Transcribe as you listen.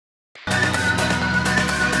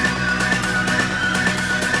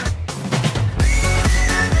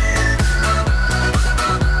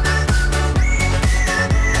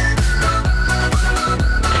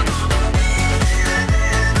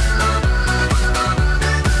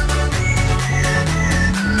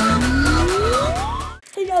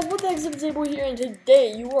Here, and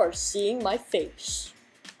today you are seeing my face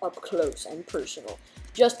up close and personal.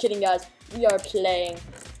 Just kidding, guys. We are playing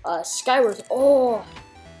Skywars. Oh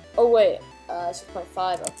wait,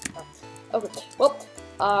 6.5. Okay. Well,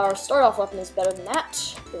 our start-off weapon is better than that.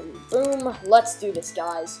 Boom, boom. Let's do this,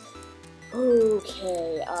 guys.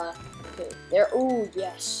 Okay. Okay. There. Ooh,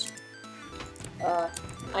 yes.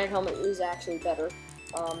 Iron helmet is actually better.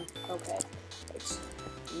 Okay. Let's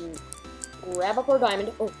grab up our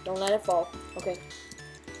diamond. Oh, don't let it fall. Okay.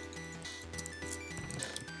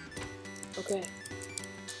 Okay.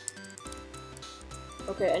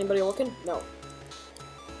 Okay, anybody looking? No.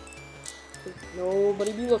 Okay,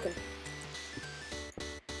 nobody be looking.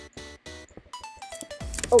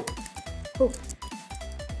 Oh. Oh.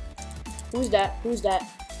 Who's that? Who's that?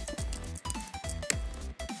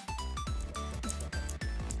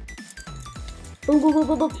 Boom, boom, boom,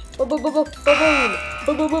 boom, boom, boom, boom, boom, boom, boom.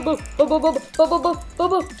 Boom, boom, boom, boom, boom, boom, boom, boom, boom,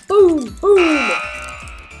 boom, boom, boom.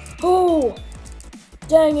 Oh,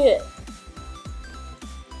 dang it.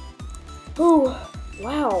 Oh,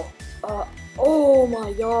 wow. Oh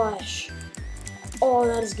my gosh. Oh,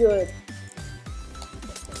 that is good.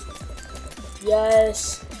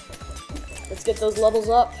 Yes. Let's get those levels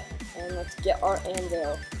up, and let's get our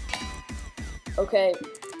anvil. Okay.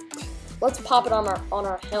 Let's pop it on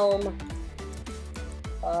our helm.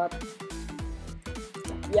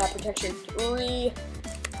 Yeah, protection 3.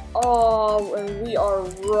 Oh, and we are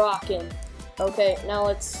rocking. Okay, now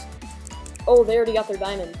let's. Oh, they already got their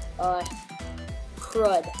diamond.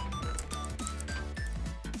 Crud.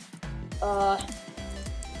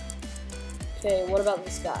 Okay, what about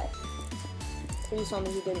this guy? Please tell me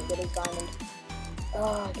he didn't get his diamond.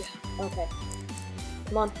 Okay.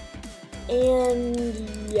 Come on. And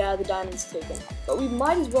yeah, the diamond's taken. But we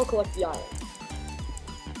might as well collect the iron.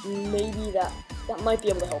 Maybe that might be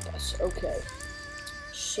able to help us. Okay.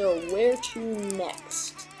 So, where to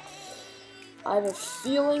next? I have a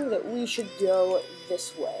feeling that we should go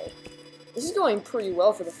this way. This is going pretty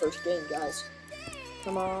well for the first game, guys.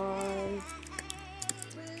 Come on.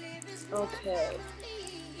 Okay.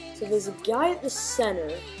 So there's a guy at the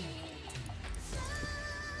center.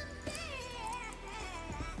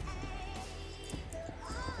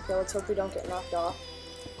 Okay, let's hope we don't get knocked off.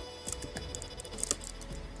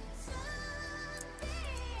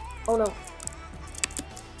 Oh no.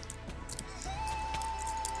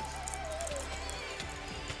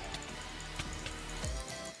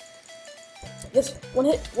 Yes, one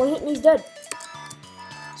hit and he's dead.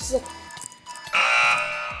 Sick.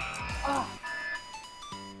 Ah.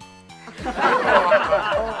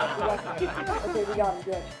 Okay, we got him,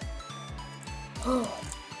 good.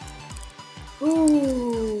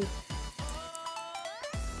 Ooh.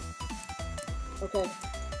 Okay.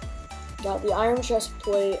 Got the iron chest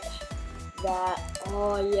plate. That.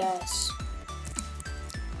 Oh, yes.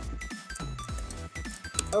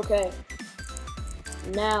 Okay.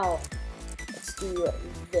 Now, let's do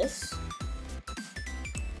this.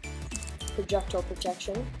 Projectile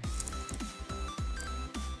protection.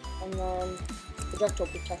 And then projectile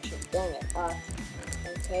protection. Dang it.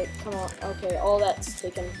 Okay, come on. Okay, all that's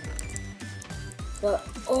taken. But,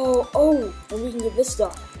 oh, and we can get this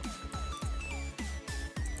stuff.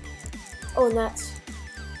 Oh, and that's.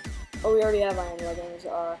 Oh, we already have iron leggings.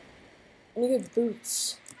 Any good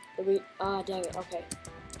boots? Dang it. Okay.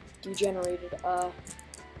 Degenerated. Oh,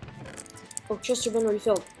 chests have been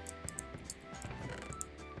refilled.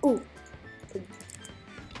 Ooh.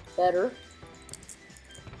 Better.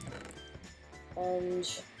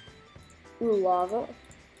 And. Ooh, lava.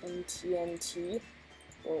 And TNT.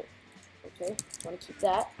 Oh, okay. Want to keep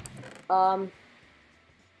that.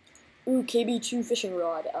 Ooh, KB2 fishing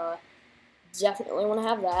rod. Definitely want to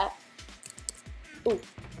have that. Ooh.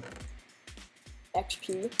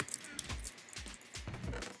 XP.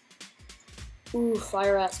 Ooh,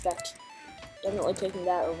 fire aspect. Definitely taking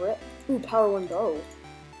that over it. Ooh, power 1 bow.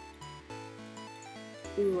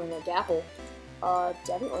 Ooh, and a dapple.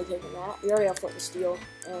 Definitely taking that. We already have flint and steel.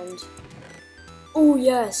 And ooh,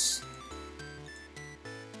 yes.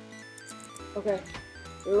 Okay.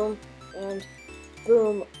 Boom and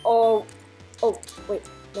boom. Oh, wait,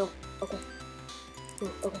 no. Okay.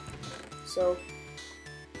 Ooh, okay. So,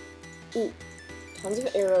 ooh, tons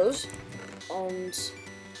of arrows, and,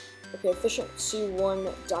 okay, efficiency 1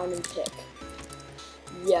 diamond pick.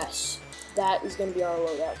 Yes. that is gonna be our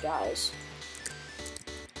loadout, guys.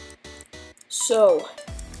 So,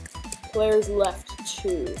 players left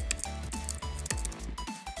 2.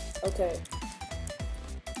 Okay.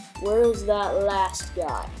 Where is that last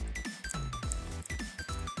guy?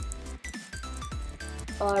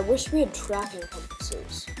 I wish we had tracking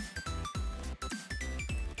compasses.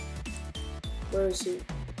 Where is he?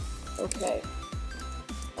 Okay.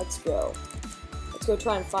 Let's go. Let's go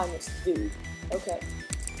try and find this dude. Okay.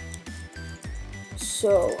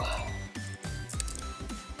 So.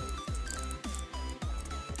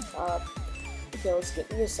 Okay, let's get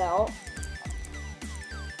this out.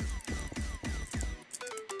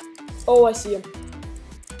 Oh, I see him.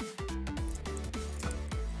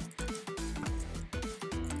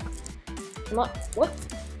 Come on. What?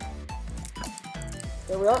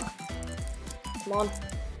 There we are. Come on.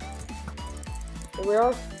 Here we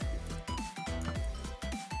are.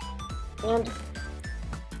 And.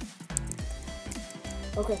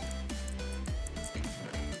 Okay.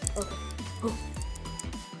 Okay. Oh.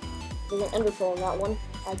 There's an ender pearl on that one.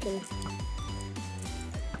 I can.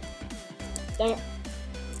 Dang it.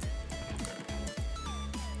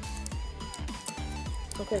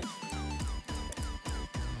 Okay.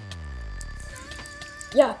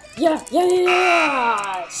 Yes!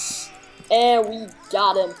 And we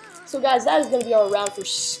got him. So guys, that is going to be our round for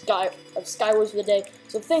Skywars for the day.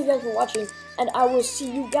 So thank you guys for watching, and I will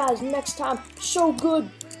see you guys next time. So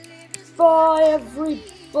good. Bye, everybody.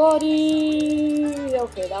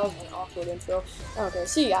 Okay, that was an awkward intro. Okay,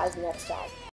 see you guys next time.